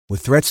With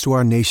threats to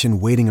our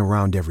nation waiting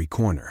around every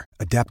corner,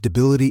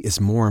 adaptability is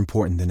more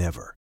important than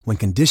ever. When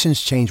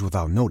conditions change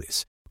without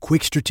notice,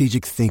 quick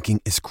strategic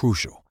thinking is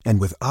crucial.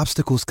 And with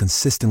obstacles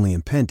consistently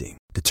impending,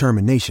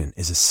 determination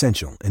is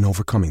essential in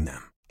overcoming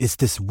them. It's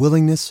this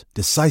willingness,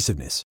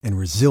 decisiveness, and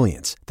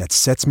resilience that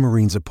sets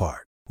Marines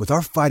apart. With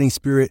our fighting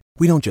spirit,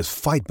 we don't just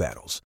fight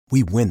battles,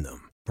 we win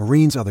them.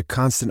 Marines are the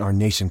constant our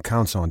nation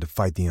counts on to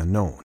fight the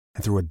unknown.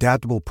 And through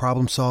adaptable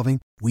problem solving,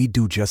 we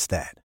do just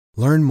that.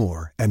 Learn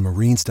more at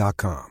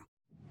marines.com.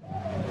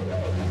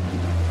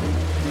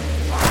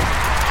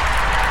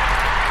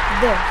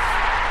 This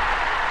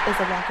is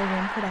a Locker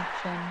Room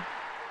production.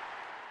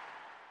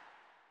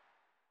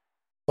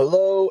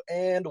 Hello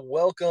and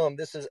welcome.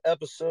 This is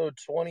episode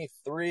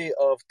 23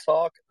 of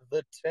Talk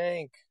the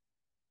Tank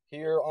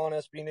here on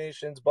SB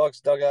Nation's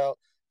Bucks Dugout.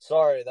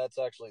 Sorry, that's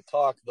actually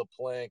Talk the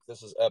Plank.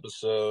 This is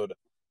episode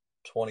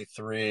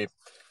 23.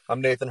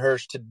 I'm Nathan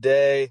Hirsch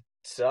today,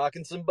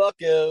 talking some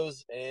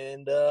Buccos,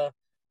 and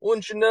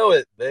wouldn't you know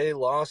it, they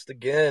lost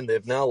again.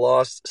 They've now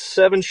lost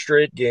 7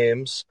 straight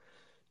games,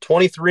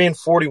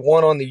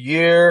 23-41 on the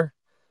year,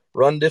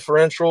 run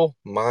differential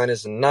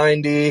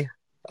 -90.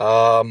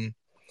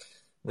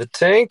 The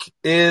tank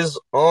is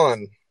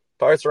on.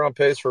 Pirates are on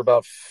pace for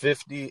about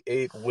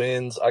 58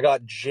 wins. I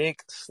got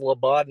Jake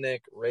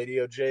Slobodnik,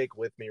 Radio Jake,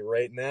 with me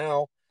right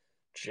now.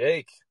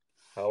 Jake,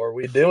 how are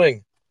we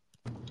doing?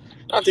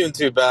 Not doing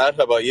too bad.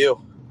 How about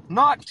you?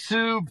 Not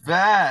too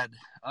bad.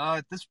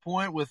 At this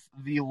point, with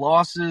the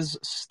losses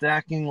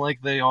stacking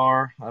like they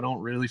are, I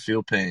don't really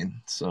feel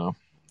pain. So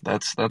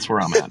that's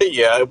where I'm at.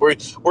 Yeah,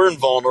 we're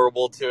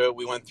invulnerable to it.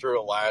 We went through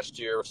it last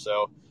year,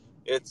 so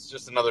it's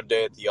just another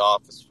day at the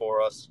office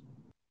for us.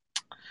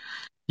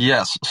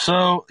 Yes.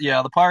 So,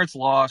 yeah, the Pirates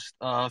lost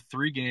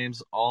 3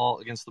 games all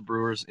against the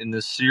Brewers in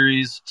this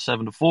series,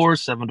 7-4,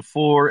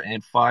 7-4,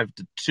 and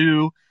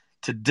 5-2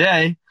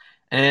 today.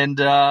 And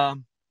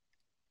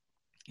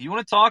you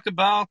want to talk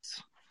about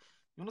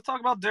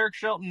Derek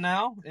Shelton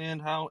now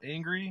and how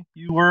angry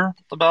you were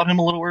about him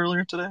a little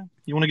earlier today?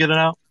 You want to get it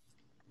out?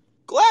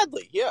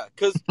 Gladly, yeah,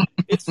 because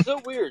it's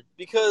so weird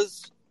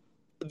because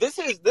this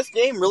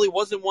game really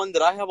wasn't one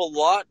that I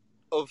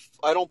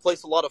don't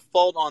place a lot of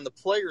fault on the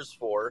players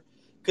for,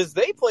 because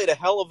they played a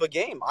hell of a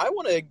game.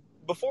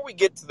 Before we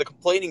get to the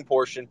complaining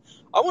portion,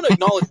 I want to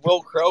acknowledge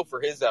Will Crowe for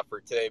his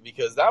effort today,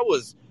 because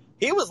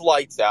he was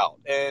lights out.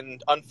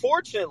 And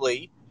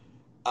unfortunately,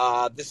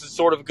 this is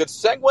sort of a good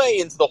segue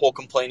into the whole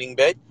complaining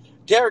bit.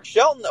 Derek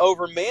Shelton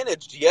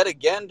overmanaged yet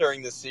again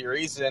during the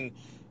series, and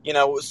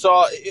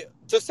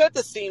to set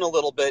the scene a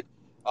little bit,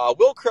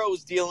 Will Crowe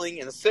was dealing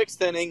in the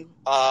 6th inning.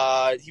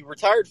 He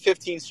retired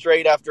 15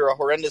 straight after a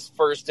horrendous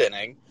first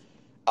inning,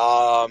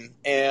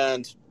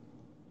 and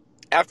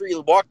after he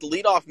walked the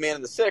leadoff man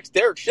in the 6th,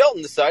 Derek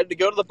Shelton decided to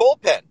go to the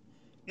bullpen.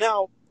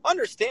 Now,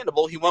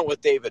 understandable, he went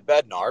with David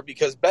Bednar,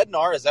 because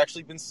Bednar has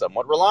actually been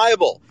somewhat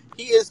reliable.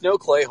 He is no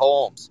Clay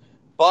Holmes.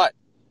 But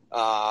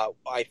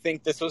I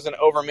think this was an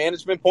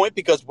overmanagement point,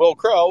 because Will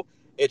Crowe,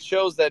 it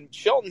shows that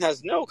Shelton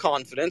has no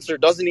confidence or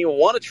doesn't even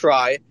want to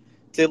try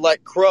to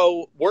let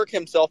Crowe work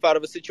himself out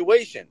of a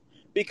situation.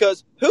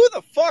 Because who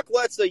the fuck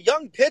lets a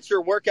young pitcher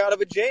work out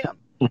of a jam?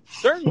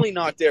 Certainly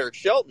not Derek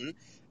Shelton.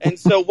 And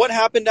so what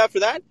happened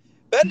after that?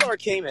 Bednar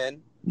came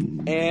in,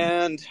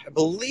 and I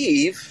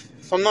believe,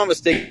 if I'm not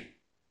mistaken,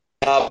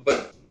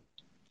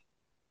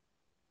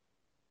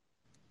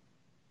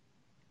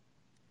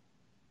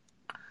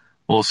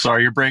 Well,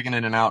 sorry, you're breaking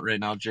in and out right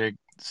now, Jake.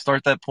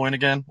 Start that point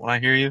again when I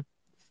hear you.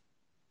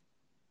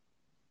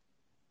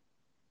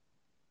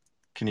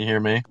 Can you hear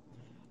me?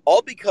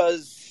 All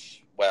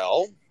because,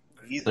 well,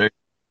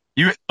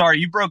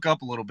 you broke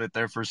up a little bit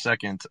there for a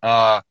second.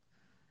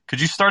 Could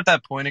you start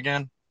that point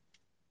again?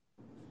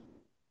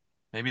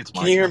 Maybe it's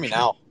my Can you hear me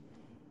now?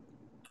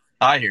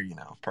 I hear you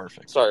now.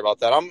 Perfect. Sorry about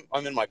that.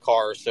 I'm in my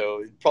car,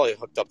 so it probably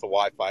hooked up to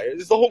Wi-Fi.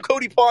 It's the whole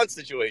Cody Pond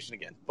situation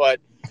again. But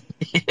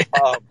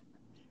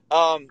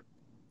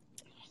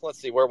let's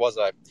see, where was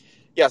I?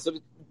 Yeah, so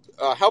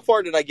how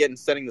far did I get in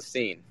setting the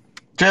scene?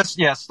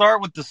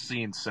 Start with the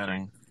scene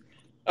setting.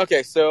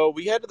 Okay, so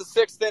we head to the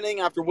 6th inning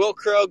after Will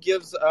Crowe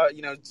gives,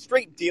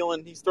 straight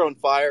dealing. He's throwing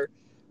fire,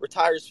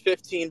 retires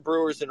 15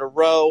 Brewers in a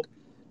row.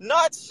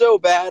 Not so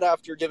bad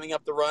after giving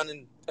up the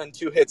run and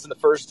 2 hits in the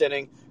 1st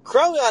inning.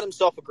 Crowe had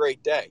himself a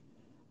great day.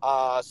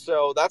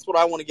 So that's what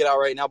I want to get out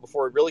right now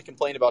before we really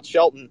complain about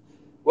Shelton.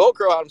 Will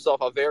Crowe had himself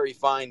a very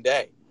fine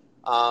day.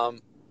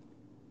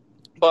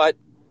 But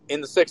in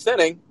the 6th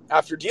inning,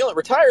 after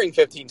retiring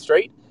 15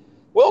 straight,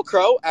 Will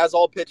Crowe, as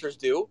all pitchers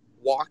do,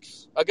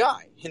 walks a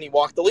guy, and he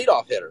walked the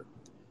leadoff hitter.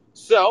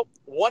 So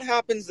what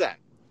happens then?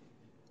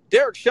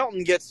 Derek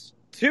Shelton gets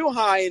too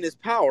high in his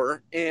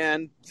power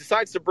and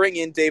decides to bring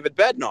in David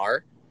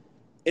Bednar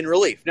in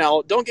relief.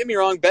 Now, don't get me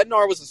wrong,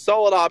 Bednar was a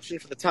solid option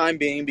for the time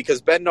being,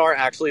 because Bednar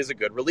actually is a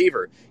good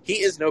reliever. He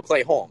is no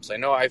Clay Holmes. I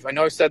know I've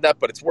said that,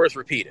 but it's worth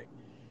repeating.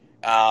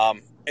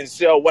 And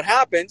so what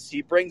happens,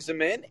 he brings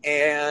him in,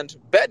 and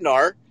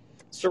Bednar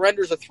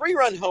surrenders a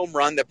 3-run home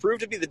run that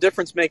proved to be the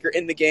difference maker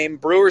in the game.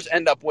 Brewers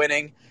end up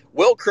winning.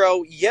 Will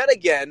Crowe, yet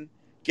again,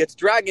 gets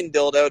dragon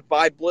dildoed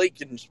by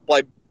Blake and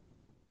by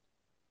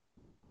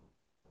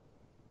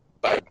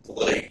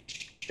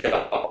Blake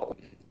Shelton.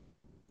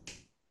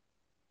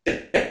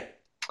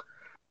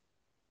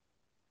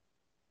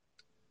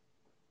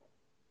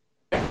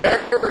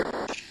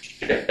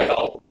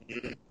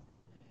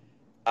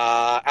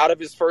 Out of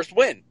his first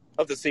win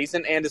of the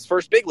season and his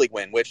first big league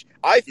win, which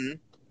I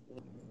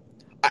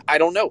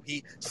don't know.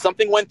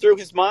 Something went through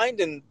his mind,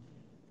 and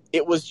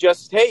it was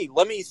just, hey,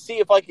 let me see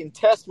if I can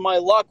test my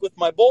luck with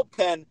my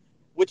bullpen,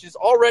 which is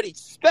already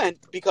spent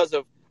because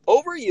of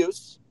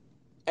overuse,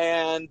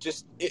 and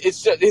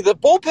it's just the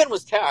bullpen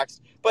was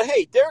taxed. But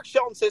hey, Derek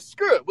Shelton says,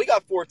 screw it, we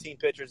got 14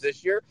 pitchers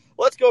this year.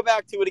 Let's go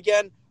back to it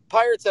again.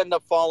 Pirates end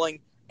up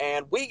falling,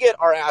 and we get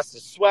our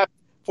asses swept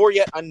for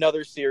yet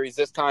another series,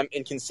 this time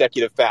in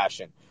consecutive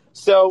fashion.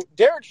 So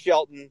Derek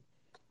Shelton,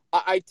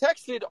 I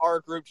texted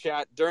our group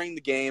chat during the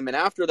game, and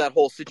after that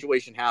whole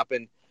situation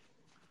happened,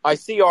 I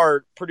see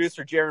our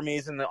producer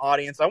Jeremy's in the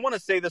audience. I want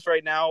to say this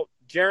right now,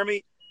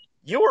 Jeremy,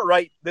 you were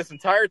right this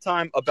entire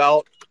time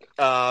about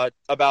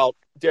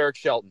Derek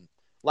Shelton.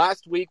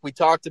 Last week we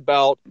talked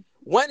about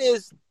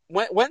when's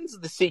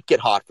the seat get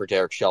hot for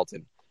Derek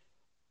Shelton?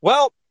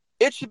 Well,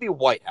 it should be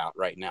white out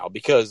right now,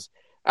 because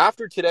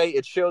after today,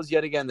 it shows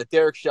yet again that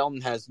Derek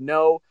Shelton has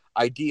no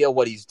idea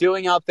what he's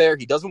doing out there.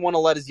 He doesn't want to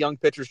let his young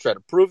pitchers try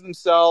to prove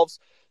themselves.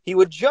 He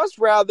would just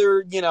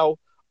rather,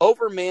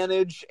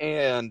 overmanage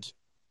and,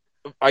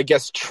 I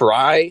guess,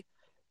 try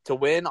to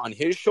win on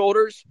his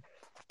shoulders.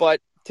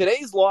 But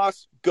today's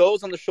loss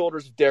goes on the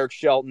shoulders of Derek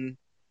Shelton,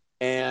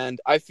 and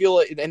I feel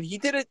it. And he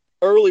did it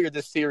earlier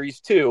this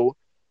series too.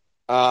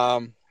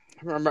 I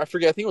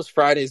forget. I think it was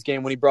Friday's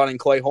game when he brought in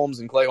Clay Holmes,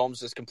 and Clay Holmes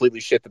just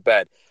completely shit the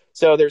bed.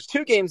 So there's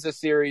 2 games this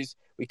series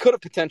we could have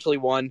potentially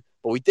won,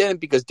 but we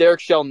didn't because Derek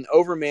Shelton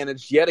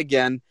overmanaged yet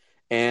again.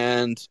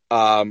 And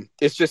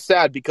it's just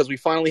sad because we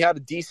finally had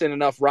a decent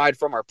enough ride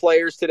from our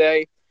players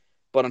today,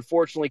 but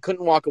unfortunately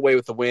couldn't walk away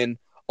with the win,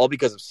 all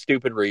because of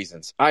stupid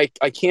reasons. I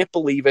can't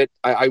believe it.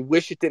 I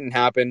wish it didn't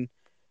happen,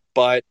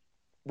 but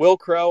Wil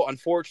Crowe,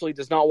 unfortunately,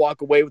 does not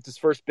walk away with his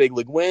first big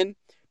league win.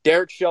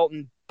 Derek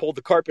Shelton pulled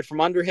the carpet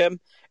from under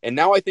him, and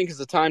now I think is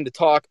the time to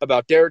talk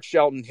about Derek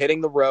Shelton hitting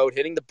the road,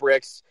 hitting the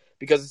bricks,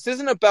 because this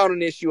isn't about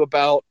an issue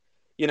about,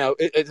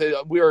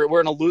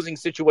 we're in a losing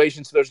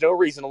situation, so there's no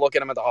reason to look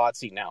at him at the hot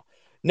seat now.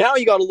 Now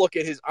you got to look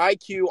at his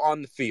IQ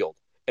on the field,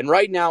 and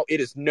right now it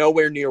is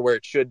nowhere near where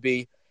it should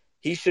be.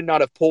 He should not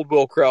have pulled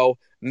Wil Crowe.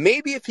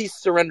 Maybe if he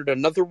surrendered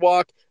another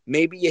walk,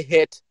 maybe a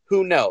hit,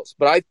 who knows?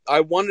 But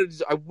I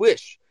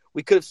wish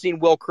we could have seen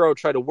Wil Crowe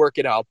try to work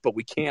it out, but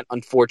we can't,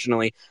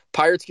 unfortunately.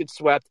 Pirates get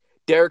swept.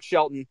 Derek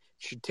Shelton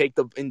should take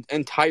the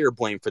entire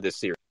blame for this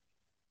series.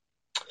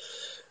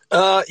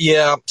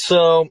 Yeah,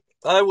 so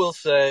I will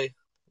say,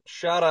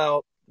 shout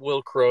out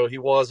Wil Crowe. He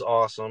was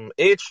awesome.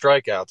 8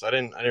 strikeouts. I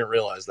didn't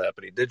realize that,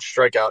 but he did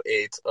strike out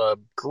 8. A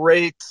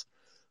great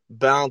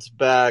bounce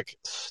back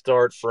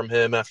start from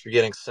him after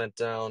getting sent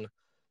down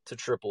to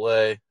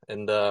AAA,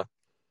 and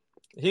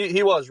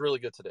he was really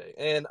good today.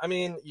 And I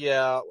mean,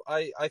 yeah,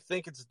 I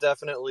think it's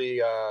definitely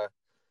a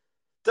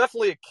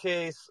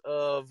case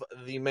of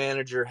the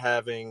manager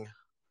having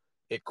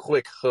a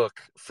quick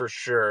hook for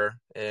sure,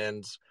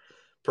 and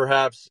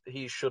perhaps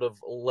he should have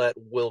let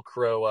Wil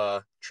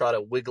Crowe try to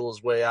wiggle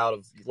his way out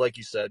of, like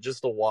you said,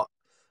 just a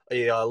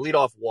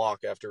leadoff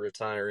walk after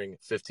retiring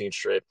 15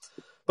 straight.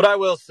 But I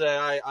will say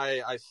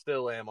I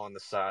still am on the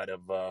side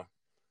of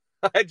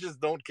I just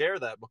don't care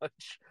that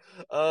much.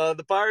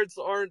 The Pirates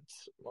aren't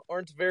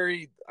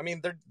very. I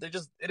mean, they're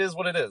just. It is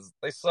what it is.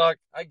 They suck.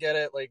 I get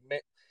it. Like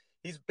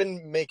he's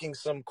been making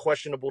some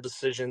questionable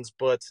decisions,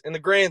 but in the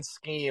grand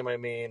scheme, I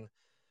mean,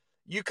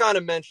 you kind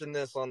of mentioned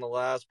this on the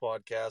last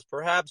podcast.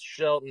 Perhaps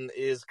Shelton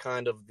is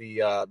kind of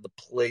the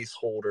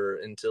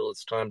placeholder until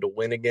it's time to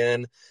win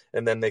again,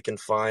 and then they can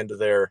find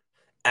their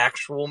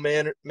actual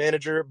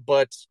manager.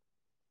 But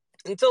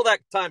until that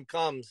time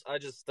comes, I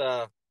just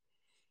don't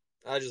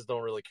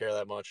really care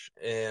that much,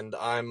 and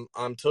I'm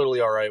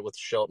totally all right with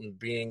Shelton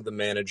being the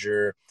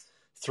manager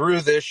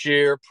through this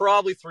year,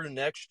 probably through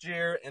next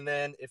year, and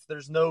then if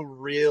there's no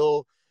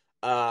real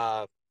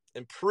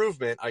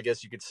improvement, I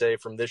guess you could say,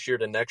 from this year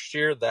to next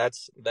year,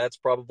 that's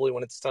probably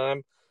when it's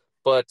time.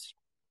 But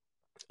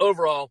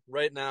overall,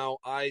 right now,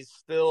 I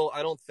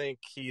don't think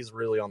he's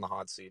really on the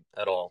hot seat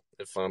at all.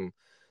 If I'm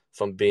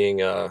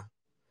being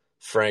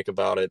frank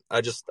about it,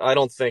 I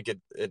don't think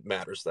it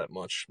matters that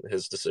much,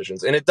 his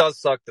decisions. And it does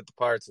suck that the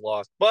Pirates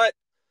lost, but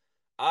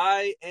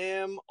I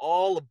am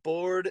all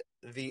aboard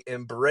the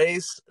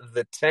embrace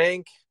the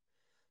tank.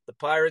 The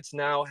Pirates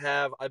now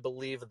have, I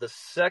believe, the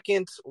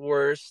second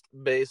worst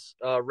base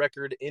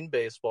record in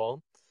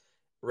baseball.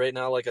 Right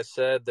now, like I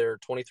said, they're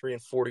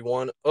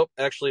 23-41. Oh,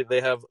 actually,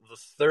 they have the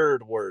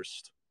third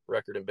worst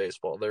record in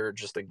baseball. They're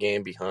just a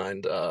game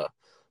behind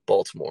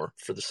Baltimore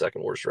for the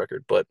second worst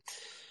record. But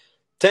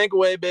tank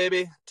away,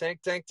 baby.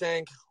 Tank.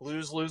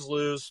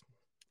 Lose.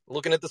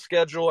 Looking at the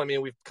schedule, I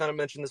mean, we've kind of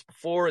mentioned this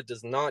before. It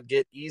does not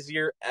get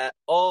easier at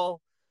all.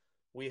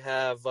 We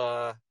have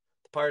the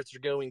Pirates are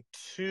going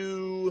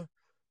to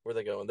where are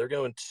they going? They're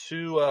going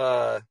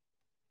to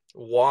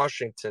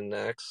Washington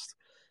next,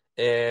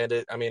 and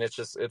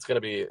it's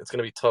gonna be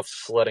tough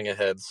sledding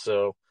ahead.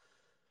 So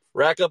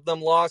rack up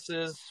them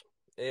losses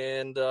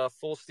and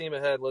full steam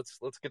ahead. Let's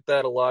get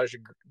that Elijah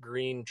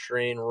Green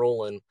train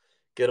rolling.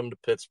 Get them to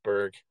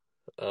Pittsburgh.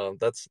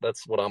 That's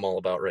what I'm all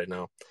about right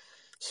now.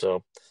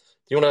 So,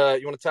 you wanna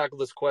tackle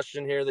this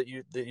question here that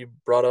you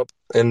brought up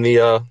in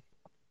the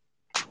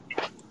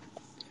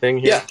thing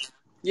here?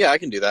 Yeah, I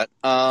can do that.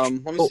 Let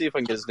me see if I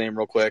can get his name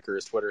real quick or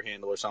his Twitter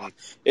handle or something.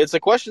 It's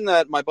a question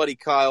that my buddy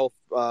Kyle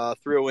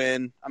threw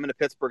in. I'm in a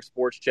Pittsburgh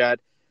sports chat.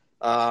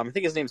 I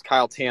think his name's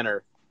Kyle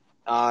Tanner.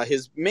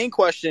 His main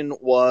question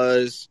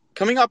was,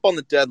 coming up on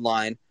the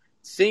deadline,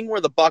 seeing where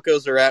the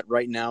Buccos are at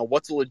right now,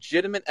 what's a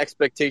legitimate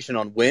expectation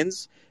on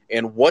wins,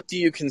 and what do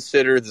you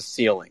consider the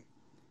ceiling?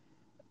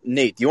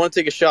 Nate, do you want to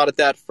take a shot at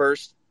that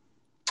first?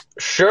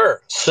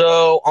 Sure.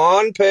 So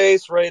on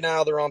pace right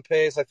now, they're on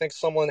pace. I think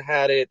someone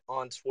had it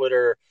on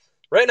Twitter.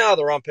 Right now,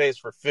 they're on pace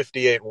for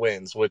 58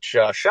 wins, which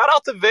shout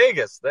out to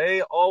Vegas.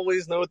 They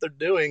always know what they're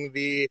doing.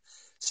 The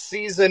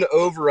season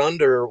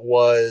over-under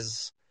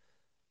was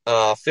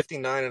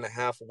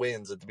 59.5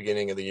 wins at the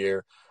beginning of the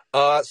year.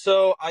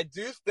 So I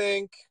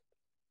think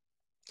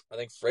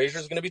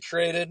Frazier's going to be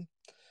traded.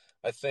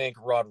 I think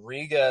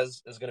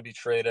Rodriguez is going to be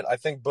traded. I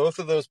think both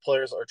of those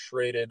players are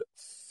traded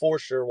for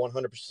sure,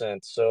 100%.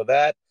 So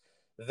that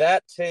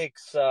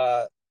takes,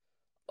 for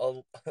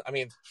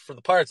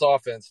the Pirates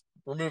offense,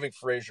 removing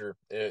Frazier,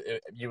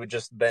 you would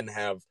just then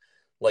have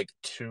like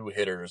two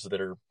hitters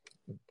that are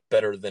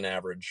better than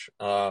average.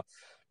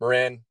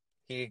 Moran,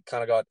 he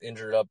kind of got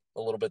injured up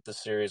a little bit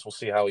this series. We'll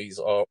see how he's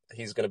going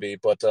to be.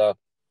 But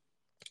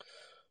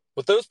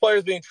with those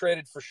players being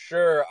traded for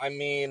sure,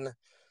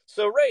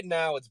 so right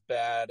now it's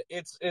bad.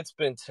 It's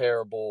been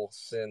terrible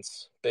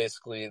since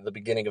basically the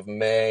beginning of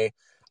May.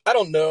 I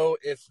don't know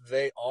if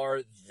they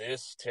are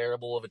this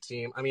terrible of a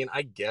team.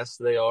 I guess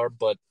they are,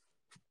 but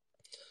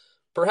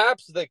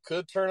perhaps they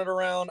could turn it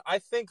around. I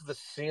think the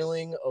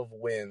ceiling of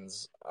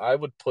wins, I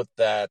would put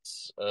that,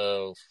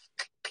 so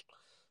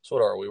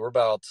what are we? We're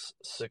about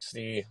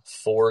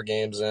 64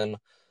 games in.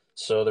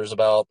 So there's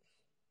about,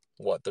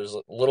 there's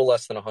a little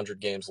less than 100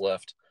 games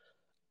left.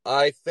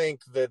 I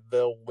think that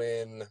they'll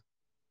win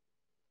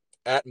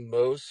at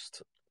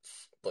most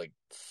like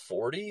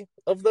 40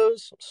 of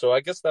those. So I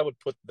guess that would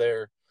put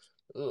their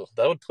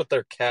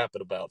cap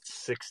at about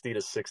 60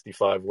 to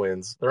 65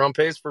 wins. They're on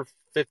pace for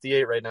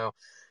 58 right now.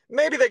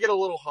 Maybe they get a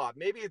little hot.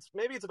 Maybe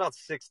it's about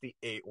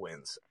 68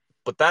 wins.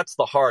 But that's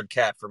the hard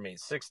cap for me.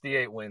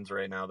 68 wins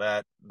right now.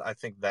 That, I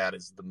think that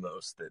is the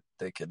most that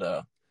they can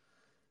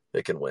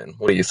win.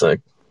 What do you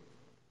think?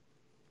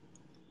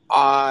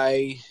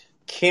 I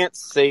can't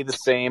say the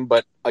same,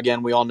 but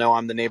again, we all know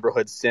I'm the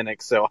neighborhood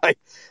cynic, so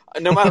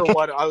no matter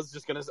what, I was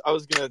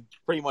gonna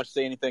pretty much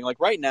say anything. Like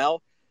right now,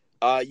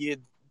 you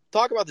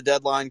talk about the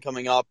deadline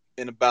coming up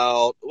in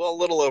about a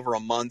little over a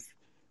month.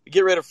 We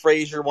get rid of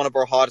Frazier, one of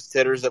our hottest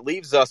hitters. That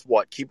leaves us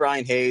Keep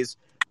Brian Hayes,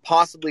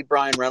 possibly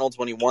Brian Reynolds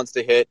when he wants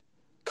to hit,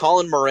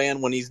 Colin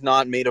Moran when he's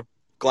not made of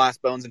glass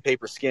bones and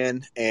paper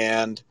skin,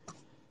 and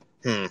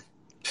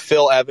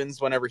Phil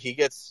Evans whenever he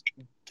gets,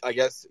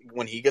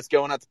 when he gets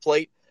going at the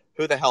plate.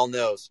 Who the hell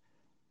knows?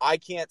 I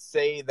can't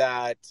say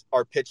that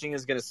our pitching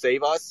is going to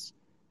save us.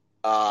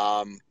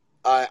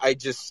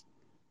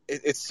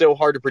 It's so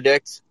hard to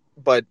predict,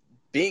 but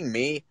being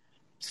me,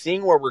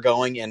 seeing where we're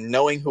going and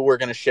knowing who we're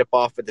going to ship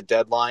off at the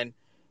deadline,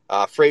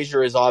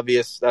 Frazier is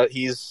obvious that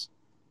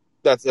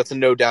that's a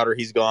no doubter.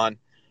 He's gone.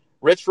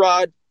 Rich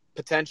Rod,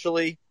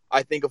 potentially.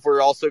 I think if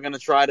we're also going to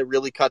try to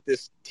really cut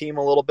this team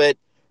a little bit,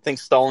 I think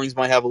Stallings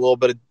might have a little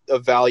bit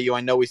of value.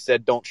 I know we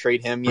said don't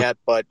trade him yet,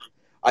 but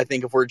I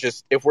think if we're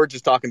just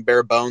talking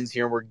bare bones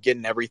here and we're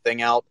getting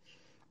everything out,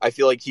 I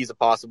feel like he's a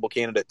possible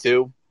candidate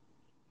too.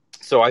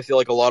 So I feel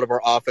like a lot of our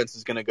offense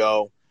is going to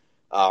go.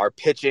 Our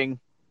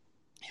pitching,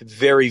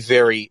 very,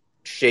 very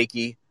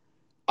shaky.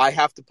 I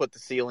have to put the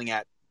ceiling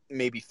at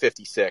maybe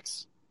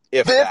 56,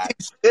 if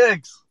 56.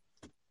 That.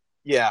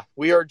 Yeah,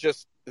 we are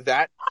just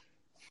that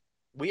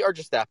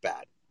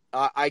bad.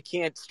 I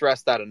can't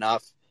stress that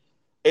enough.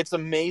 It's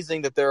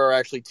amazing that there are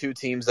actually two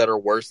teams that are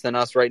worse than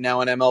us right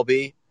now in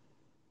MLB.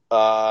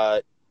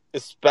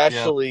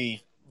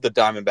 Especially the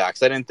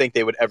Diamondbacks. I didn't think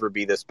they would ever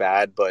be this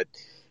bad, but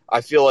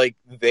I feel like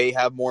they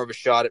have more of a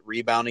shot at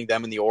rebounding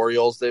them and the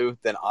Orioles do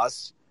than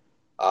us.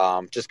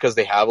 Just because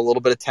they have a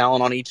little bit of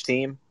talent on each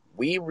team.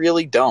 We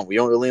really don't. We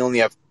don't really only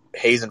have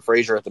Hayes and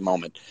Frazier at the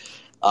moment.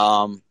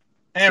 And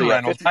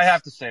Reynolds. I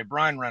have to say,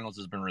 Brian Reynolds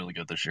has been really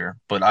good this year,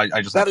 but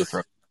I just have to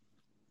throw.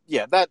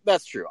 Yeah,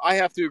 that's true. I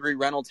have to agree.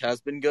 Reynolds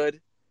has been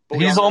good. But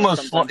he's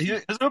almost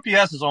his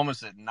OPS is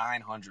almost at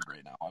 900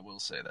 right now. I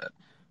will say that.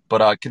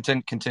 But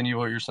continue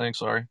what you're saying.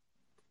 Sorry.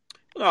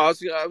 No, I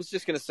was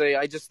just going to say,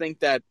 I just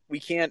think that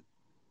we can't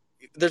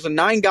 – there's a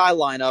 9-guy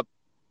lineup.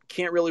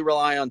 Can't really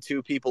rely on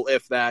 2 people,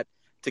 if that,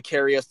 to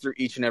carry us through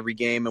each and every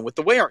game. And with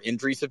the way our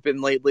injuries have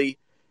been lately,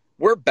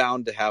 we're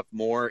bound to have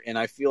more, and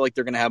I feel like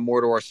they're going to have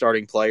more to our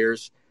starting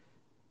players.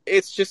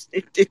 It's just –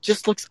 it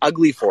just looks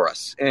ugly for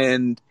us.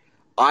 And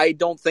I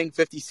don't think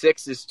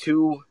 56 is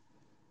too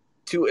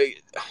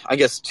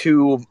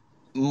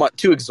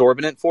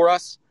exorbitant for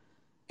us.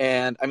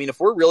 And I mean, if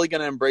we're really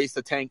going to embrace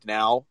the tank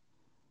now,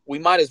 we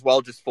might as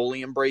well just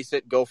fully embrace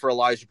it, go for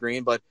Elijah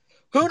Green. But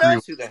who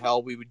knows who the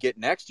hell we would get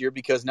next year,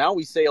 because now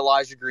we say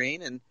Elijah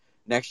Green and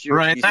next year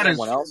it could be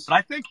someone else.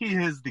 I think he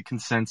is the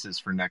consensus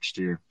for next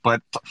year.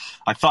 But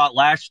I thought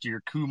last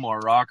year Kumar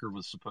Rocker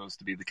was supposed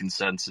to be the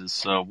consensus,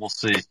 so we'll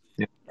see.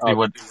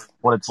 What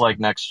it's like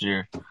next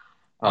year.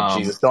 Oh,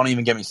 Jesus, don't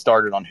even get me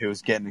started on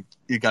who's going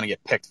to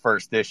get picked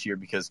first this year,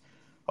 because,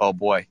 oh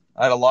boy,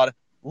 I had a lot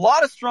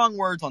of strong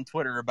words on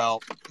Twitter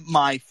about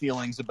my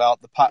feelings about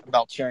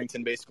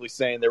Cherington, basically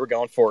saying they were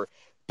going for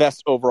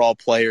best overall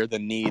player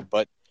than need.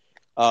 But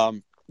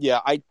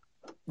I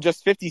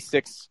just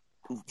 56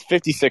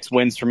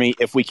 wins for me,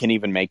 if we can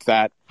even make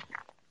that.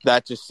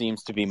 That just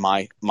seems to be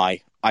my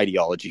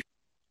ideology.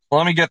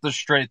 Well, let me get this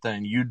straight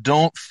then. You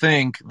don't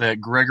think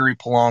that Gregory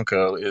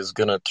Polanco is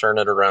going to turn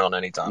it around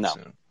anytime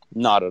soon?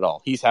 Not at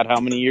all. He's had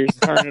how many years to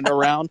turn it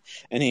around,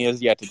 and he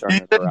has yet to turn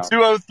it around.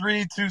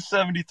 203,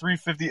 270,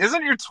 350.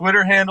 Isn't your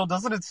Twitter handle,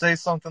 doesn't it say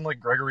something like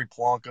Gregory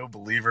Polanco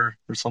believer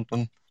or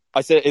something?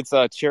 I said it's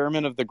a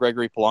chairman of the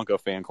Gregory Polanco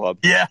fan club.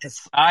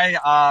 Yes.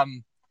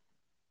 I'm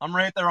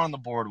right there on the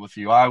board with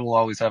you. I will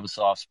always have a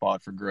soft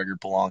spot for Gregory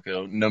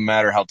Polanco, no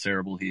matter how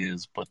terrible he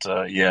is. But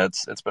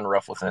it's been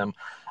rough with him.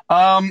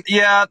 I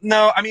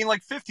mean,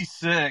 like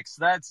 56,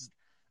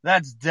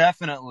 that's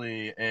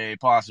definitely a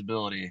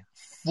possibility.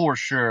 For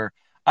sure.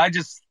 I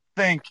just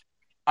think,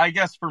 I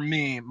guess for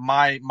me,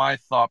 my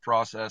thought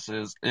process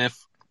is if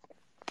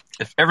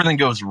everything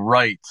goes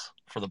right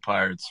for the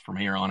Pirates from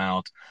here on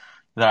out,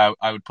 that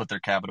I would put their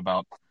cap at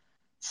about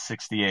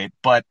 68.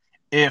 But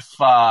if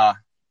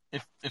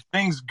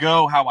things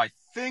go how I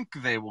think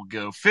they will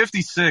go,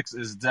 56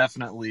 is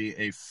definitely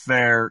a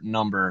fair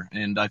number,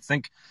 and I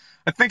think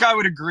I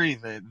would agree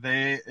that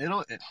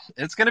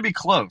it's going to be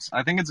close.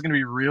 I think it's going to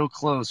be real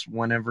close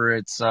whenever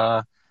it's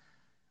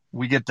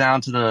we get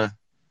down to the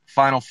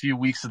final few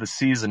weeks of the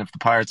season, if the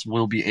Pirates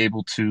will be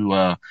able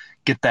to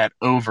get that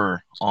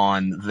over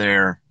on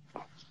their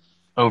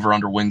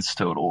over-under wins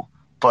total.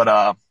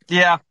 But,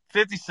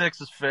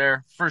 56 is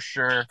fair, for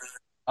sure.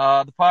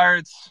 The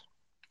Pirates,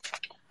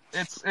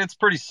 it's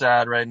pretty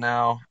sad right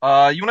now.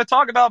 You want to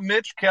talk about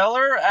Mitch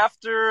Keller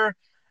after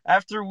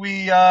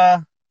we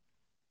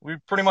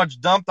pretty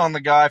much dumped on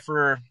the guy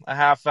for a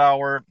half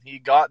hour. He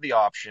got the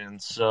option.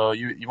 So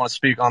you want to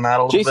speak on that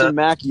a little bit? Jason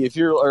Mackey,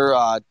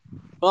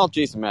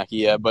 Jason Mackey,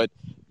 yeah. But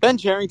Ben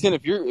Cherington,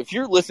 if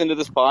you're listening to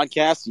this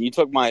podcast and you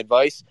took my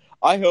advice,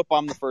 I hope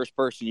I'm the first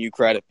person you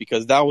credit,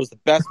 because that was the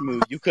best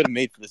move you could have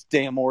made for this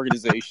damn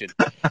organization.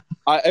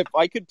 If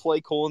I could play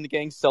Cole and the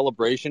Gang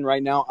Celebration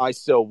right now, I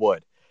so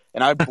would.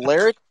 And I'd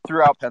blare it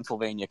throughout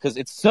Pennsylvania, because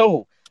it's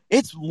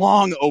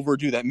long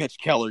overdue that Mitch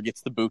Keller gets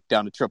the boot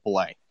down to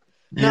AAA.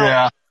 Now,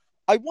 yeah.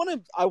 I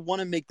want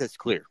to make this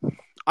clear.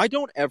 I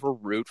don't ever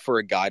root for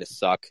a guy to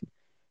suck.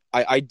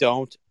 I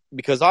don't,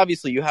 because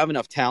obviously you have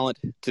enough talent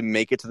to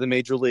make it to the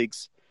major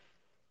leagues.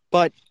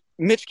 But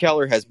Mitch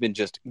Keller has been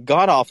just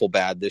god-awful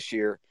bad this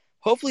year.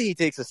 Hopefully he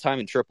takes his time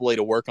in AAA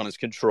to work on his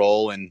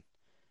control and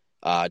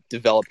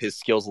develop his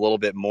skills a little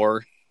bit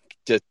more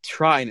to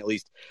try and at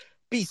least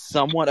be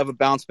somewhat of a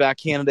bounce-back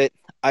candidate.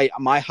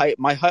 My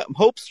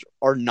hopes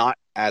are not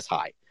as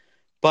high.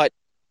 But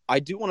I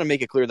do want to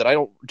make it clear that I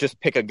don't just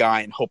pick a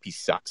guy and hope he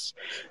sucks.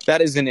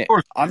 That isn't it.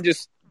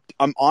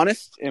 I'm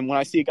honest, and when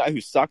I see a guy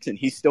who sucks and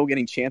he's still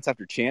getting chance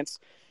after chance,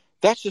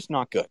 that's just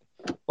not good.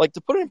 Like,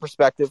 to put it in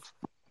perspective,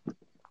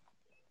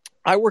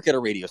 I work at a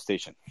radio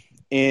station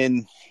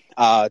in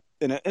a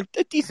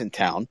decent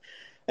town,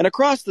 and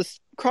across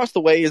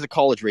the way is a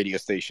college radio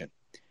station.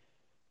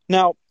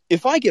 Now,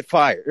 if I get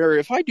fired, or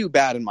if I do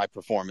bad in my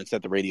performance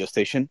at the radio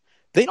station,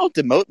 they don't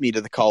demote me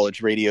to the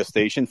college radio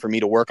station for me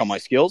to work on my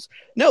skills.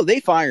 No, they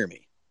fire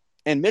me.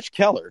 And Mitch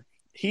Keller,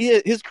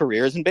 his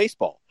career is in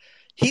baseball.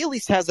 He at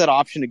least has that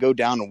option to go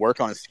down and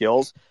work on his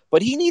skills,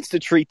 but he needs to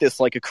treat this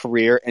like a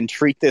career and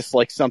treat this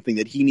like something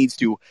that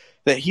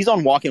that he's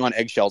on walking on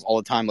eggshells all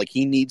the time. Like,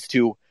 he needs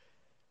to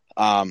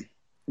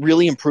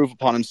really improve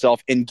upon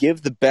himself and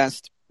give the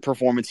best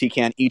performance he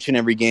can each and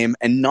every game,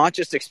 and not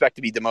just expect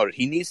to be demoted.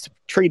 He needs to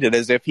treat it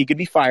as if he could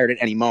be fired at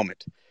any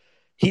moment.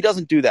 He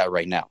doesn't do that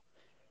right now.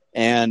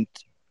 And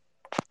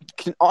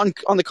on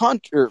the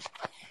contrary,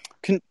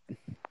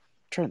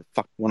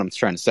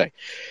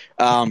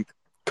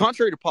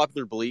 contrary to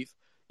popular belief,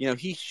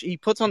 he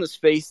puts on this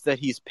face that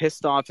he's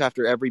pissed off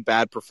after every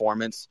bad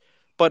performance,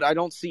 but I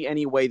don't see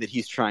any way that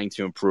he's trying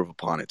to improve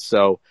upon it.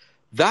 So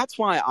that's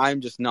why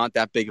I'm just not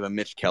that big of a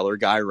Mitch Keller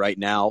guy right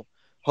now.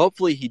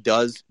 Hopefully he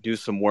does do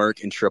some work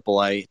in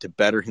AAA to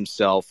better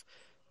himself,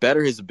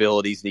 better his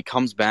abilities, and he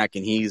comes back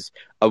and he's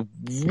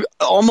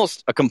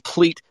almost a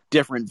complete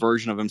different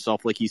version of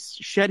himself. Like, he's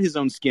shed his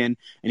own skin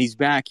and he's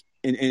back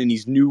and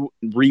he's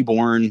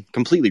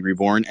completely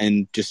reborn,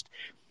 and just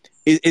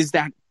is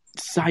that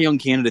Cy Young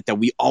candidate that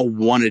we all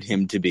wanted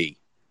him to be.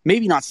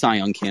 Maybe not Cy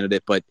Young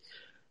candidate, but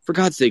for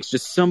God's sakes,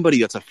 just somebody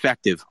that's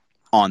effective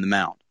on the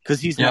mound, because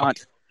he's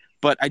not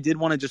But I did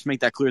want to just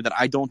make that clear that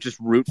I don't just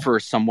root for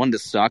someone to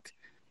suck,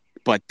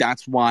 but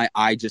that's why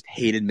I just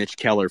hated Mitch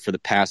Keller for the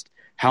past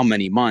how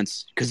many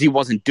months, because he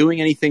wasn't doing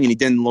anything and he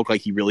didn't look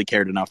like he really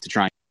cared enough to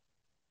try.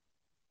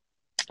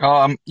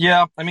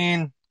 Yeah, I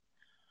mean,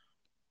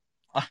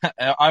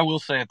 I will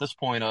say at this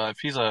point, if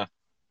he's a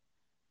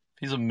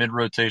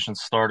mid-rotation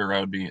starter, I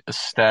would be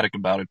ecstatic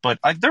about it. But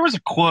there was a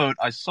quote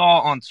I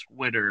saw on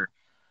Twitter.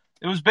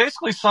 It was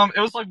basically it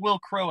was like Will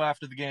Crow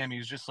after the game. He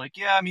was just like,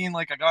 yeah, I mean,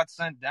 like I got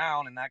sent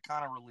down and that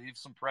kind of relieved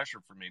some pressure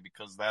for me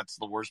because that's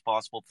the worst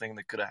possible thing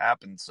that could have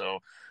happened. So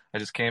I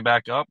just came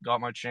back up, got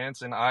my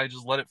chance, and I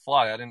just let it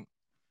fly. I didn't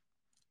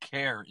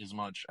care as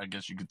much, I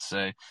guess you could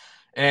say.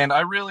 And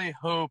I really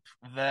hope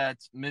that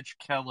Mitch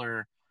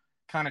Keller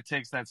kind of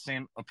takes that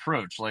same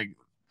approach. Like,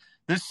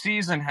 this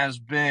season has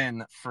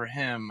been, for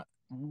him,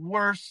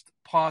 worst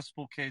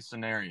possible case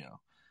scenario.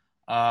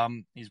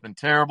 He's been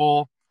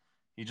terrible.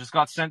 He just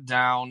got sent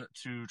down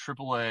to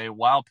AAA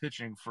while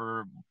pitching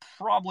for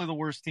probably the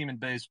worst team in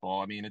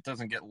baseball. I mean, it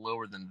doesn't get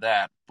lower than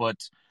that, but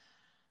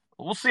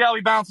we'll see how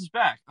he bounces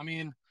back. I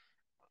mean,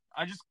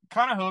 I just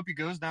kind of hope he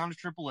goes down to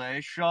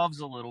AAA, shoves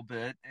a little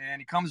bit,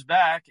 and he comes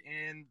back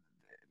and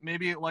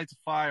maybe it lights a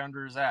fire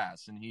under his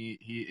ass, and he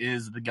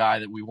is the guy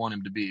that we want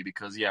him to be.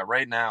 Because, yeah,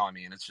 right now, I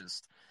mean,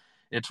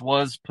 it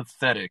was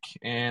pathetic.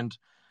 And,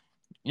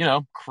 you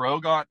know, Crow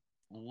got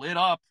lit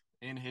up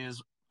in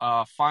his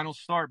final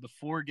start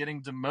before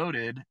getting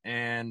demoted,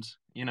 and,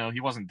 you know, he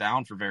wasn't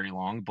down for very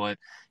long, but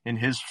in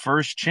his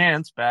first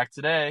chance back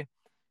today,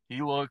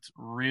 he looked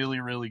really,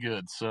 really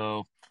good.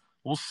 So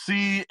we'll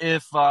see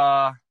if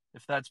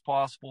that's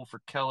possible for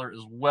Keller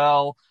as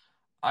well.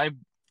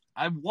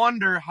 I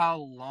wonder how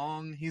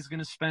long he's going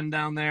to spend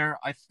down there.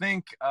 I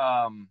think,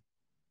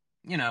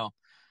 you know,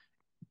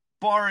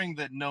 barring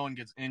that no one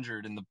gets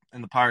injured and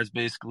the Pirates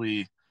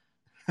basically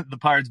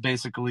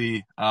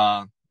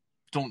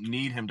don't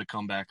need him to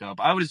come back up,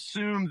 I would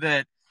assume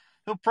that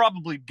he'll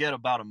probably get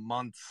about a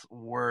month's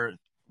worth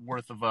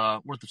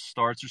of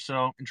starts or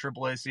so in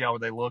AAA, see how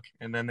they look,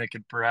 and then they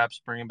could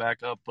perhaps bring him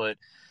back up. But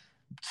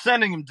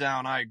sending him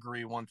down, I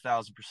agree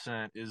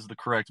 1,000% is the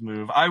correct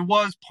move. I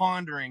was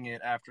pondering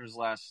it after his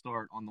last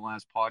start on the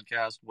last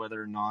podcast,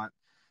 whether or not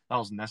that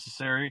was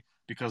necessary,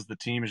 because the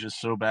team is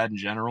just so bad in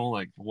general.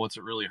 Like, what's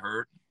it really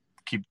hurt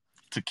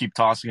to keep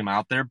tossing him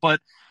out there?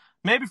 But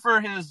maybe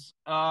for his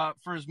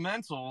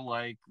mental,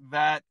 like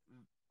that,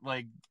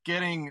 like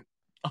getting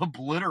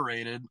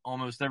obliterated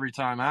almost every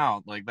time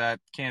out, like that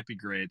can't be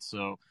great.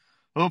 So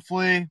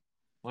hopefully,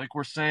 like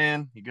we're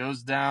saying, he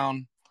goes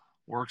down,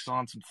 works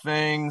on some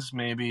things,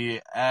 maybe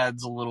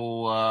adds a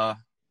little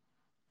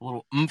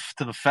oomph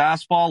to the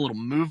fastball, a little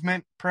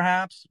movement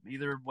perhaps,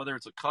 either whether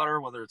it's a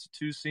cutter, whether it's a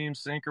two-seam,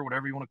 sinker,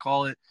 whatever you want to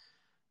call it,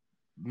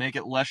 make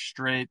it less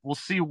straight. We'll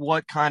see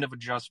what kind of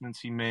adjustments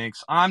he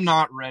makes. I'm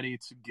not ready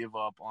to give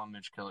up on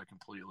Mitch Keller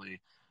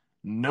completely.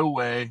 No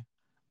way.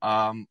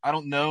 I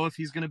don't know if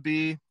he's going to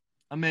be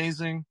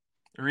amazing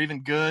or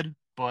even good,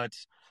 but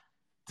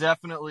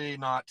definitely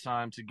not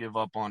time to give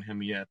up on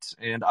him yet.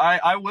 And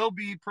I will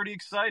be pretty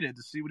excited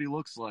to see what he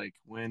looks like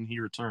when he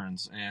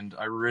returns. And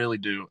I really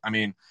do. I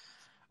mean,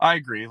 I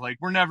agree. Like,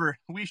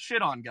 we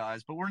shit on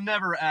guys, but we're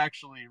never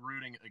actually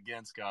rooting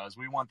against guys.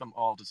 We want them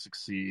all to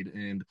succeed.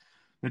 And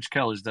Mitch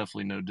Keller's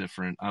definitely no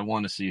different. I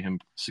want to see him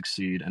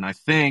succeed. And I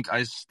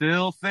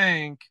still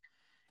think,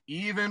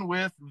 even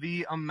with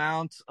the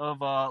amount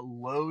of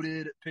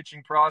loaded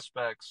pitching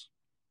prospects,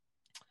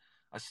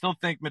 I still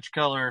think Mitch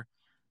Keller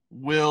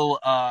will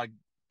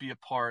be a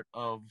part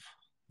of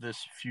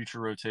this future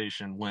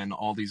rotation when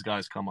all these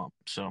guys come up.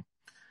 So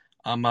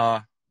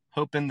I'm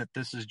hoping that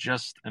this is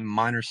just a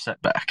minor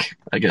setback,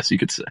 I guess you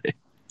could say.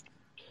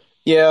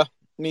 Yeah,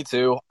 me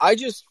too. I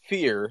just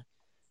fear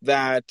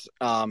that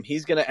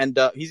he's going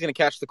to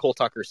catch the Cole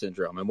Tucker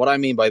syndrome. And what I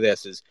mean by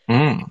this is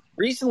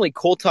recently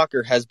Cole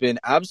Tucker has been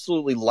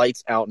absolutely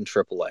lights out in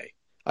AAA.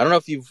 I don't know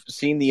if you've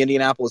seen the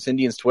Indianapolis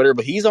Indians Twitter,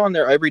 but he's on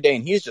there every day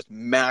and he's just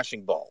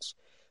mashing balls.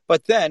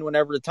 But then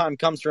whenever the time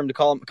comes for him to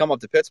come up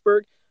to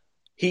Pittsburgh,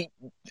 he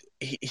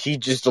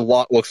just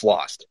looks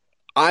lost.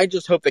 I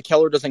just hope that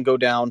Keller doesn't go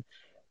down,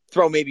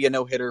 throw maybe a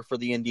no-hitter for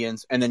the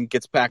Indians, and then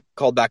gets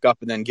called back up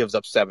and then gives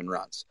up 7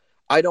 runs.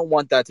 I don't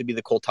want that to be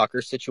the Cole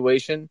Tucker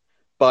situation.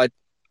 But,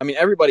 I mean,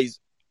 everybody's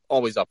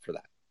always up for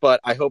that. But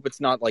I hope it's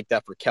not like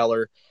that for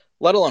Keller,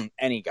 let alone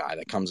any guy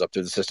that comes up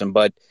through the system.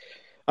 But,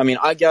 I mean,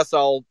 I guess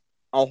I'll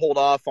hold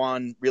off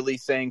on really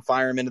saying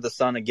fire him into the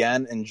sun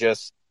again and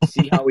just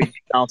see how he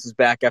bounces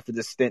back after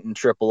this stint in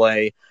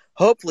AAA.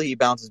 Hopefully he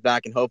bounces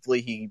back, and hopefully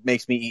he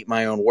makes me eat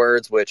my own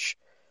words, which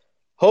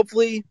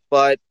hopefully,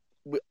 but,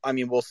 I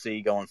mean, we'll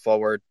see going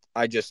forward.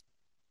 I'm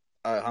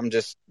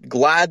just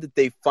glad that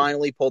they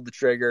finally pulled the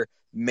trigger,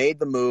 made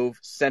the move,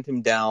 sent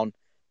him down,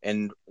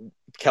 and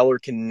Keller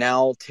can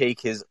now take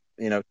his,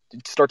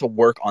 start to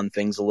work on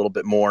things a little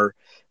bit more.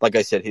 Like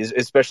I said,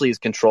 especially his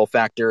control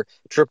factor.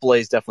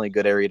 AAA is definitely a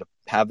good area to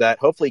have that.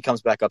 Hopefully he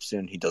comes back up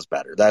soon. He does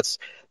better. That's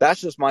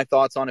just my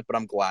thoughts on it, but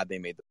I'm glad they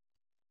made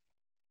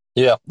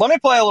Yeah. Let me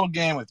play a little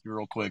game with you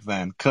real quick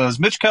then, because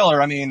Mitch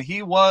Keller, I mean,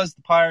 he was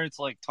the Pirates'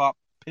 top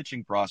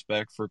pitching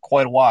prospect for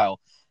quite a while,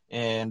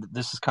 and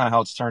this is kind of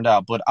how it's turned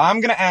out. But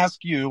I'm going to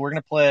ask you, we're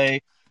going to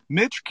play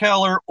Mitch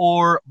Keller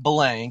or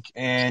blank,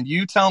 and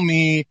you tell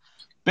me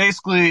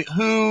basically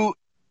who,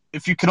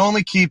 if you could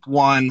only keep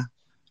one,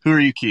 who are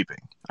you keeping?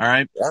 All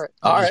right? All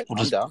right. We'll I'm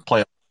just down.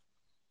 play.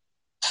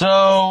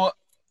 So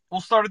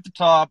we'll start at the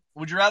top.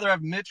 Would you rather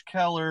have Mitch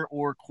Keller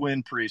or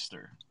Quinn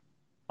Priester?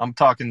 I'm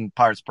talking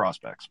Pirates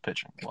prospects,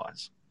 pitching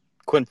wise.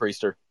 Quinn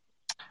Priester.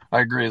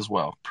 I agree as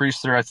well.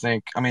 Priester, I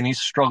think, I mean, he's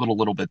struggled a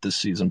little bit this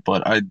season,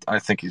 but I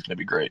think he's going to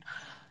be great.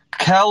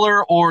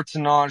 Keller or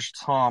Tanaj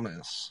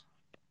Thomas?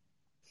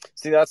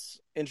 See, that's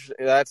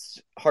interesting.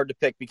 That's hard to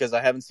pick because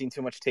I haven't seen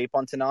too much tape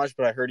on Tanaj,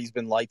 but I heard he's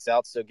been lights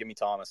out. So give me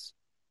Thomas.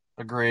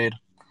 Agreed.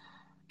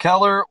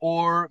 Keller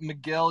or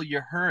Miguel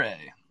Yajure?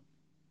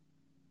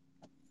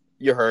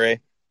 Yajure.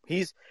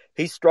 He's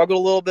struggled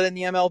a little bit in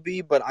the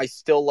MLB, but I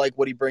still like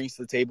what he brings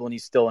to the table, and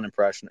he's still an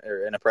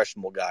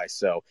impressionable guy.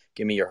 So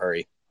give me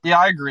Yajure. Yeah,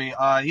 I agree.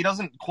 He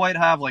doesn't quite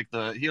have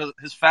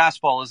his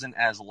fastball isn't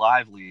as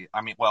lively.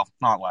 I mean, well,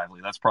 not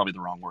lively. That's probably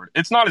the wrong word.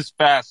 It's not as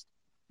fast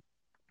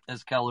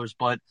as Keller's,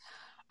 but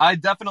I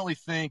definitely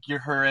think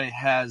Yajure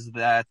has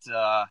that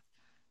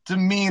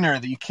demeanor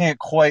that you can't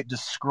quite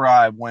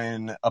describe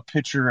when a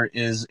pitcher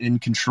is in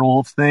control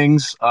of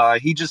things.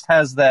 He just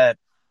has that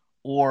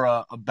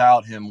aura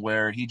about him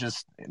where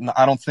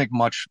I don't think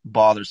much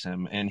bothers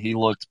him, and he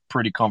looked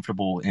pretty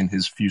comfortable in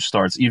his few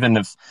starts, even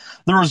if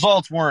the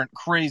results weren't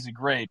crazy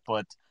great.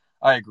 But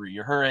I agree.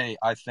 Yajure,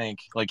 I think,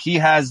 he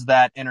has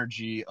that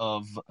energy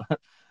of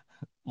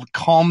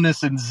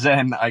calmness and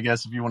zen, I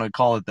guess, if you want to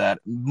call it that,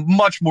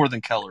 much more than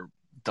Keller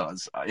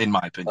does, in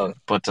my opinion.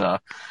 But I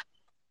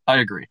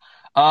agree.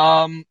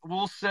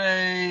 We'll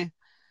say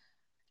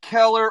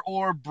Keller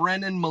or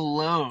Brennan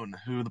Malone,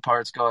 who the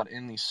Pirates got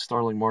in the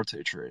Starling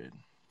Marte trade.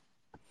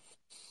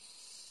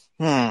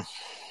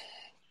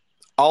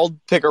 I'll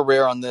pick a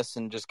rare on this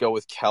and just go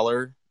with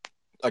Keller.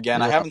 Again,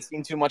 yeah. I haven't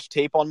seen too much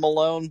tape on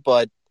Malone,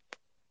 but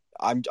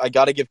I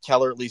got to give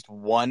Keller at least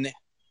one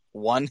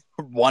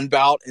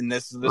bout, and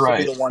this will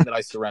be the one that I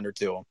surrender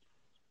to him.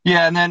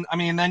 Yeah, and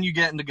then you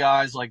get into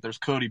guys like there's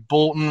Cody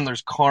Bolton,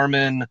 there's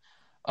Carmen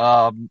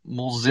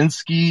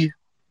Mulzinski,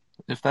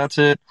 if that's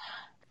it.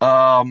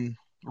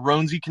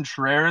 Roansy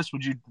Contreras,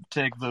 would you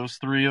take those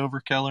three over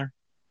Keller?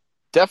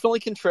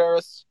 Definitely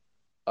Contreras.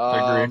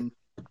 I agree.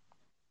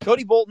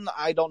 Cody Bolton,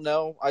 I don't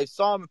know. I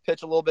saw him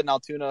pitch a little bit in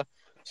Altoona.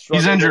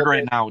 He's injured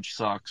right now, which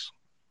sucks.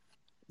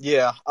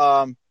 Yeah.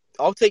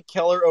 I'll take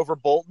Keller over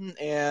Bolton,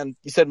 and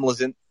you said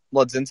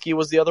Mlodzinski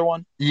was the other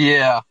one?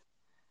 Yeah.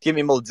 Give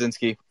me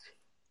Mlodzinski.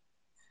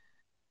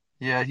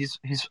 Yeah,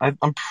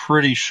 I'm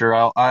pretty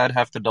sure. I'd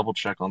have to double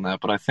check on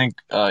that, but I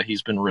think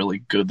he's been really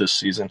good this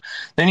season.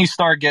 Then you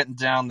start getting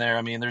down there.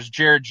 I mean, there's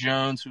Jared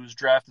Jones, who was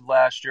drafted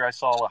last year. I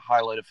saw a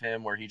highlight of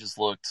him where he just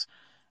looked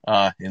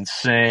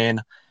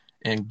insane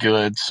and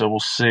good. So we'll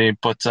see.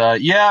 But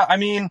yeah, I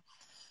mean,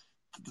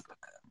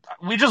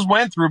 we just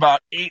went through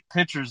about 8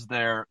 pitchers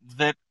there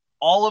that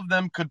all of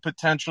them could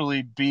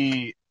potentially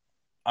be,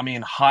 I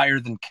mean, higher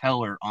than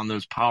Keller on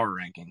those power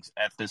rankings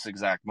at this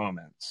exact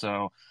moment.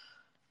 So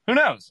who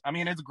knows? I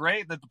mean, it's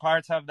great that the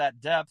Pirates have that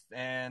depth,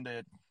 and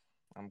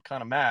I'm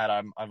kind of mad.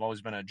 I've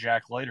always been a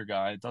Jack Leiter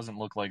guy. It doesn't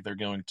look like they're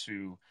going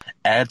to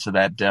add to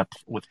that depth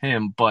with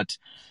him. But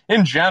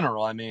in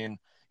general, I mean,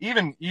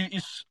 even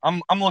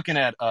I'm looking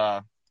at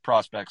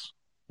prospects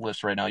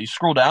list right now. You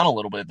scroll down a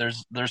little bit.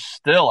 There's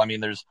still, I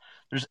mean, there's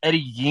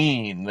Eddie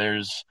Gein.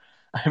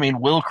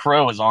 Will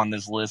Crow is on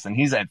this list, and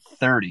he's at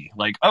 30.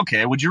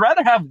 Okay, would you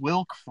rather have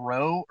Will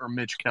Crow or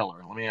Mitch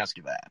Keller? Let me ask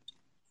you that.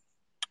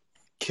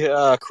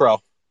 Crow.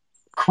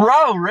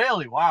 Crow,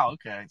 really? Wow.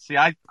 Okay. See,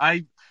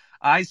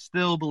 I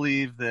still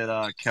believe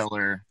that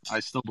Keller.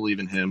 I still believe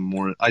in him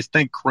more. I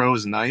think Crow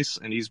is nice,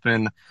 and he's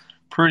been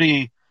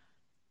pretty.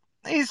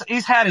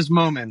 He's had his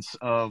moments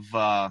of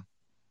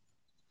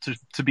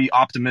to be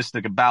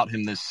optimistic about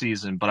him this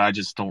season, but I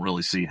just don't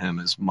really see him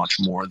as much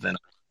more than a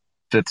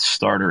 5th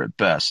starter at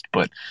best.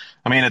 But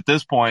I mean, at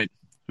this point,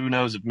 who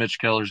knows if Mitch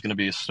Keller is going to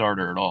be a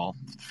starter at all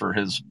for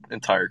his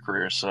entire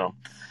career? So.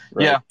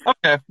 Right. Yeah,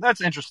 okay,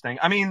 that's interesting.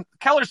 I mean,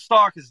 Keller's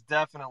stock has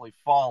definitely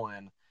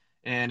fallen,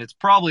 and it's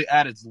probably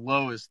at its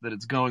lowest that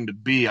it's going to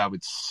be, I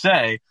would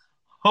say,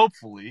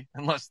 hopefully,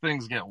 unless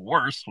things get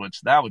worse,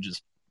 which that would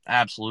just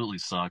absolutely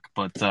suck.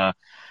 But,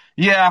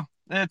 yeah,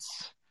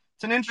 it's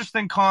an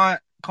interesting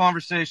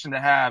conversation to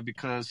have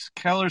because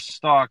Keller's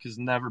stock has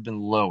never been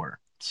lower.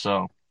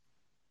 So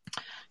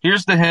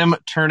here's to him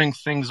turning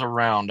things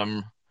around.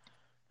 I'm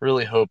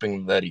really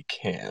hoping that he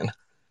can.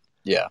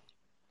 Yeah.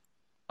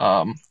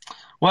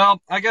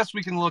 Well, I guess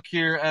we can look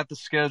here at the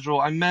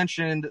schedule. I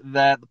mentioned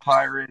that the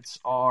Pirates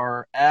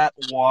are at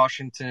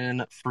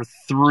Washington for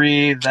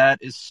 3. That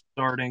is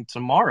starting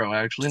tomorrow,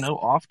 actually. No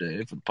off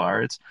day for the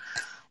Pirates.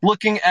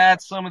 Looking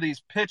at some of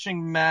these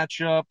pitching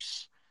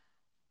matchups,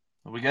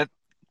 we get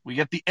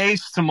the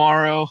ace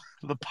tomorrow.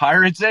 The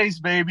Pirates ace,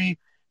 baby.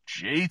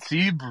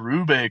 JT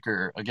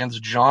Brubaker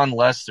against John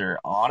Lester.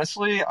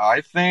 Honestly,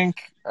 I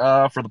think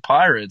for the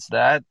Pirates,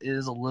 that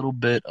is a little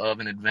bit of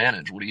an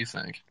advantage. What do you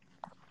think?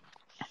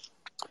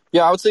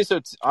 Yeah, I would say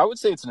so. I would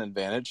say it's an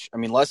advantage. I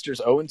mean,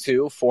 Lester's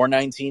 0-2,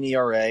 4.19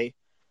 ERA.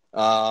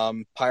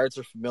 Pirates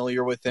are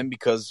familiar with him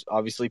because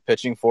obviously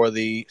pitching for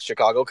the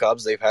Chicago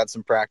Cubs, they've had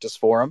some practice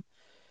for him.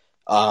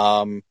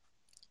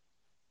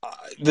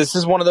 This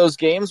is one of those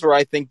games where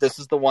I think this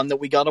is the one that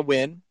we got to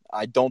win.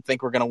 I don't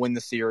think we're going to win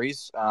the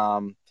series.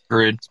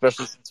 Agreed.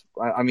 Especially since,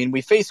 I mean,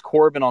 we face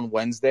Corbin on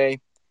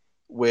Wednesday,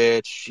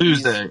 which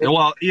Tuesday.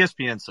 Well,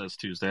 ESPN says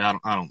Tuesday. I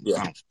don't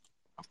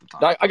off the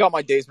top. I got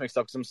my days mixed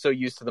up because I'm so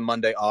used to the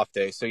Monday off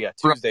day. So yeah,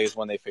 Tuesday is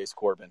when they face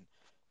Corbin.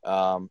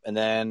 And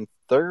then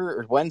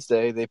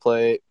Wednesday they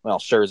play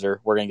Scherzer.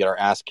 We're gonna get our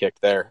ass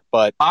kicked there.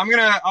 But I'll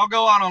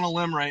go out on a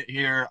limb right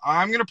here.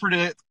 I'm gonna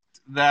predict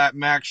that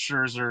Max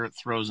Scherzer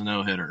throws a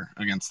no-hitter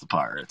against the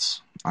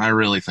Pirates. I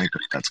really think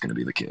that's going to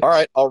be the case. All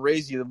right, I'll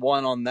raise you the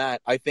one on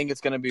that. I think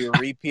it's going to be a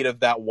repeat of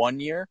that 1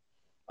 year.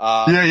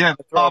 The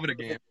Cobbett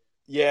game.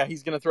 Yeah,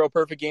 he's going to throw a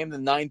perfect game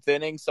in the 9th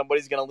inning.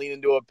 Somebody's going to lean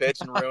into a pitch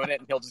and ruin it,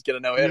 and he'll just get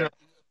a no-hitter. Yeah.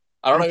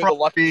 I don't know who the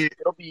lucky.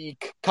 It'll be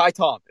Kai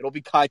Tom. It'll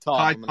be Kai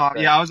Tom.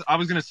 Yeah, I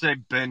was going to say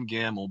Ben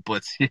Gamel,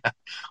 but yeah,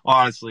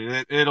 honestly,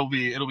 it'll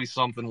be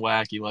something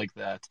wacky like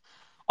that.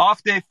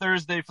 Off day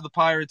Thursday for the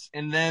Pirates,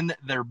 and then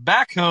they're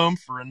back home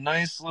for a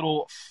nice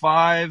little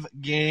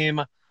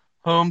 5-game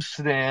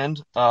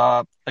homestand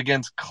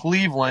against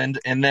Cleveland,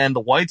 and then the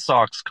White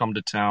Sox come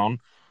to town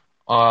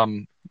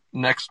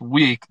next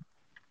week.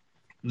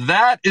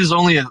 That is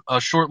only a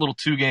short little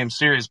 2-game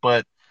series,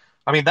 but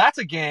I mean that's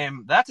a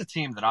team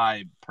that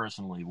I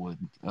personally would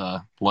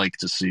like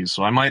to see.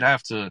 So I might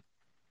have to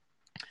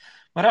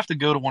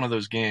go to one of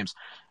those games.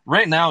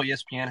 Right now,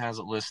 ESPN has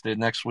it listed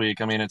next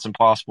week. I mean, it's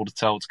impossible to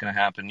tell what's going to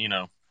happen,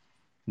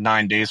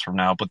 9 days from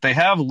now. But they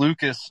have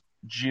Lucas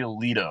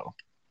Giolito.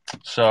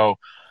 So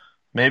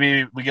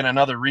maybe we get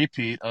another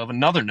repeat of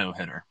another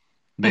no-hitter.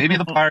 Maybe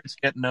the Pirates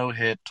get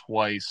no-hit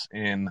twice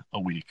in a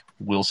week.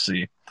 We'll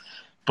see.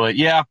 But,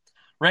 yeah,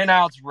 right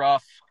now it's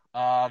rough.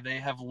 They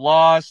have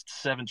lost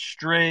 7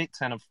 straight,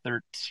 10 of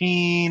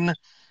 13. If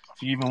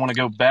you even want to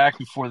go back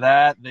before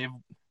that,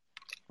 10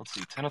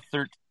 of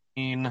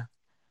 13.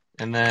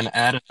 And then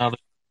add another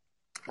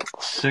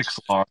 6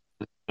 losses.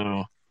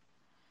 So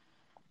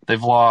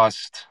they've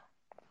lost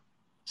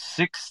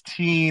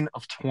 16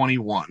 of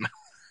 21.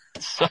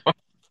 So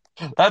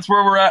that's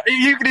where we're at.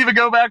 You can even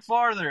go back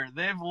farther.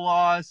 They've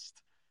lost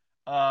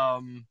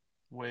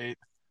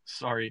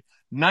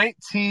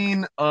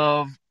 19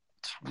 of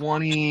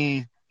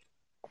 20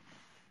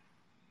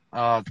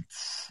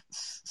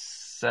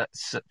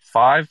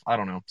 5. I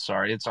don't know.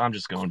 Sorry, I'm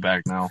just going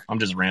back now. I'm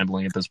just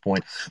rambling at this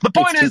point. The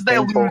point is they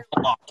lose a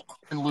lot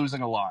and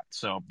losing a lot.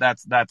 So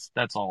that's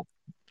all.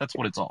 That's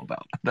what it's all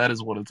about. That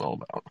is what it's all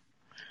about.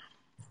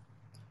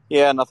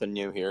 Yeah, nothing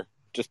new here.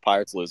 Just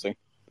Pirates losing.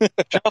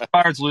 Just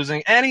Pirates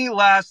losing. Any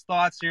last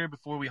thoughts here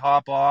before we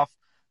hop off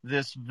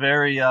this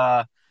very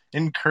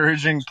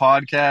encouraging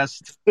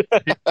podcast?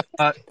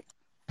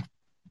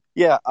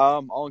 Yeah,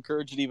 I'll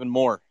encourage it even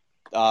more.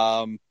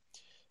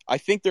 I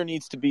think there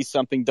needs to be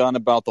something done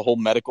about the whole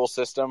medical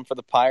system for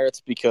the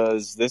Pirates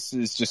because this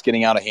is just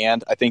getting out of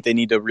hand. I think they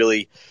need to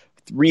really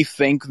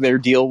rethink their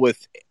deal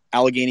with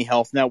Allegheny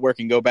Health Network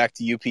and go back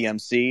to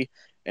UPMC.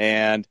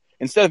 And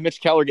instead of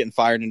Mitch Keller getting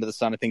fired into the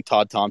sun, I think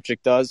Todd Tomczyk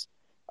does.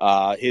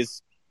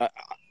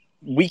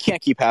 We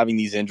can't keep having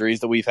these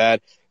injuries that we've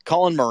had.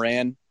 Colin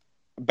Moran,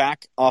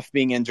 back off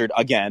being injured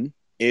again,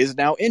 is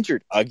now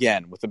injured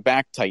again with a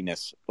back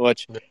tightness,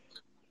 which,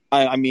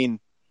 I mean,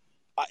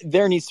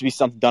 there needs to be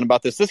something done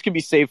about this. This could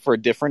be saved for a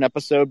different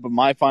episode, but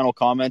my final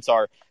comments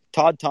are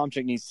Todd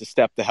Tomczyk needs to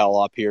step the hell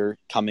up here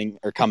coming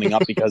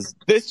up because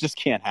this just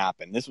can't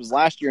happen. This was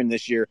last year and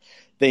this year.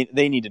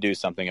 They need to do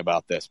something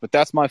about this. But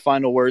that's my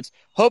final words.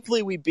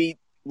 Hopefully we beat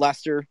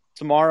Leicester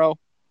tomorrow.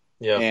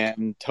 Yeah.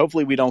 And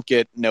hopefully we don't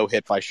get no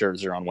hit by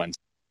Scherzer on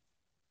Wednesday.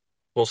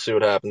 We'll see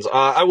what happens.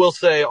 I will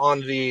say on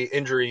the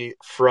injury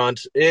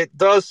front, it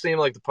does seem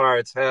like the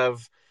Pirates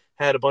have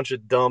had a bunch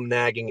of dumb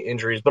nagging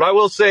injuries. But I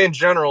will say in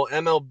general,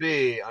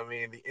 MLB, I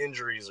mean, the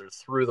injuries are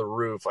through the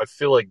roof. I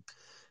feel like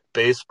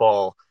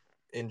baseball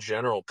in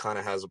general kind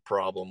of has a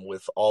problem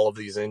with all of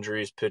these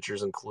injuries,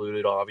 pitchers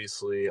included,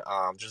 obviously.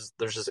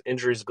 There's just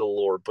injuries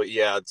galore. But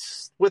yeah,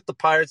 it's with the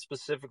Pirates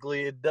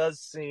specifically, it does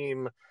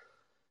seems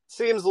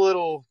a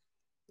little,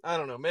 I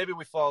don't know, maybe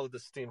we follow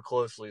this team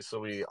closely, so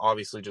we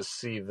obviously just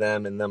see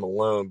them and them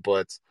alone.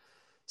 But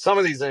some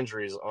of these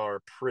injuries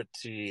are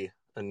pretty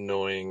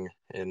annoying,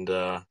 and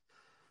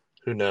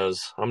who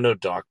knows? I'm no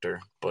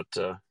doctor, but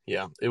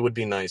yeah, it would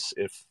be nice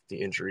if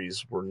the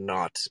injuries were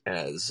not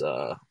as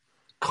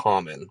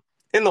common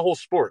in the whole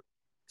sport.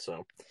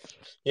 So,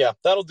 yeah,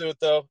 that'll do it,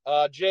 though.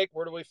 Jake,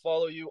 where do we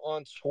follow you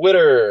on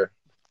Twitter?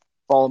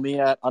 Follow me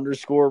at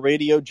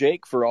 _Radio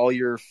Jake for all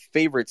your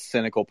favorite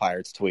cynical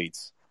Pirates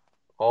tweets.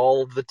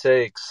 All of the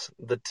takes.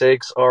 The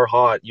takes are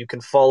hot. You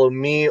can follow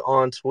me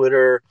on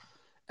Twitter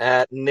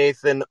at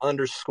Nathan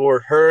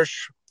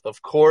 _Hirsch.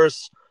 Of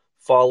course,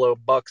 follow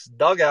Bucks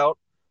Dugout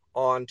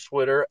on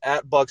Twitter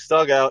at Bucks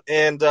Dugout.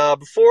 And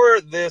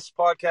before this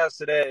podcast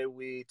today,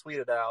 we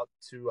tweeted out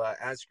to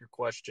ask your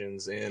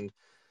questions. And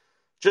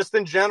just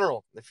in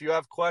general, if you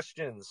have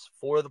questions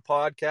for the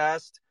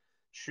podcast,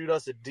 shoot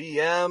us a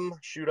DM,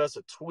 shoot us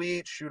a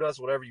tweet, shoot us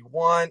whatever you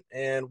want,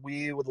 and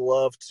we would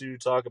love to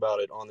talk about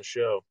it on the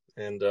show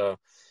and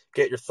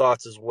get your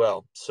thoughts as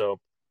well. So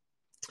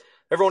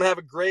everyone have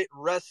a great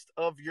rest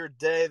of your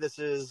day. This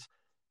is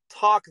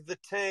Talk the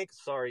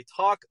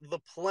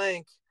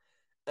Plank,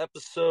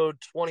 episode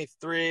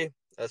 23,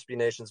 SB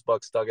Nation's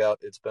Bucks Dugout.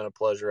 It's been a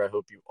pleasure. I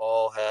hope you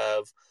all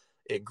have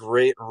a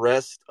great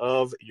rest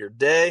of your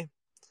day.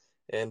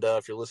 And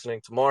if you're listening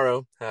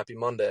tomorrow, happy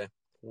Monday.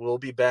 We'll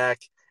be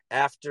back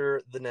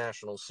after the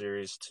National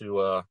Series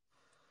to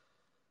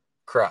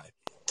cry.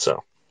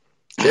 So,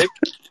 Jake,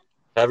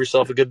 have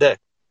yourself a good day.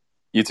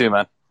 You too,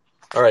 man.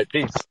 All right,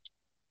 peace.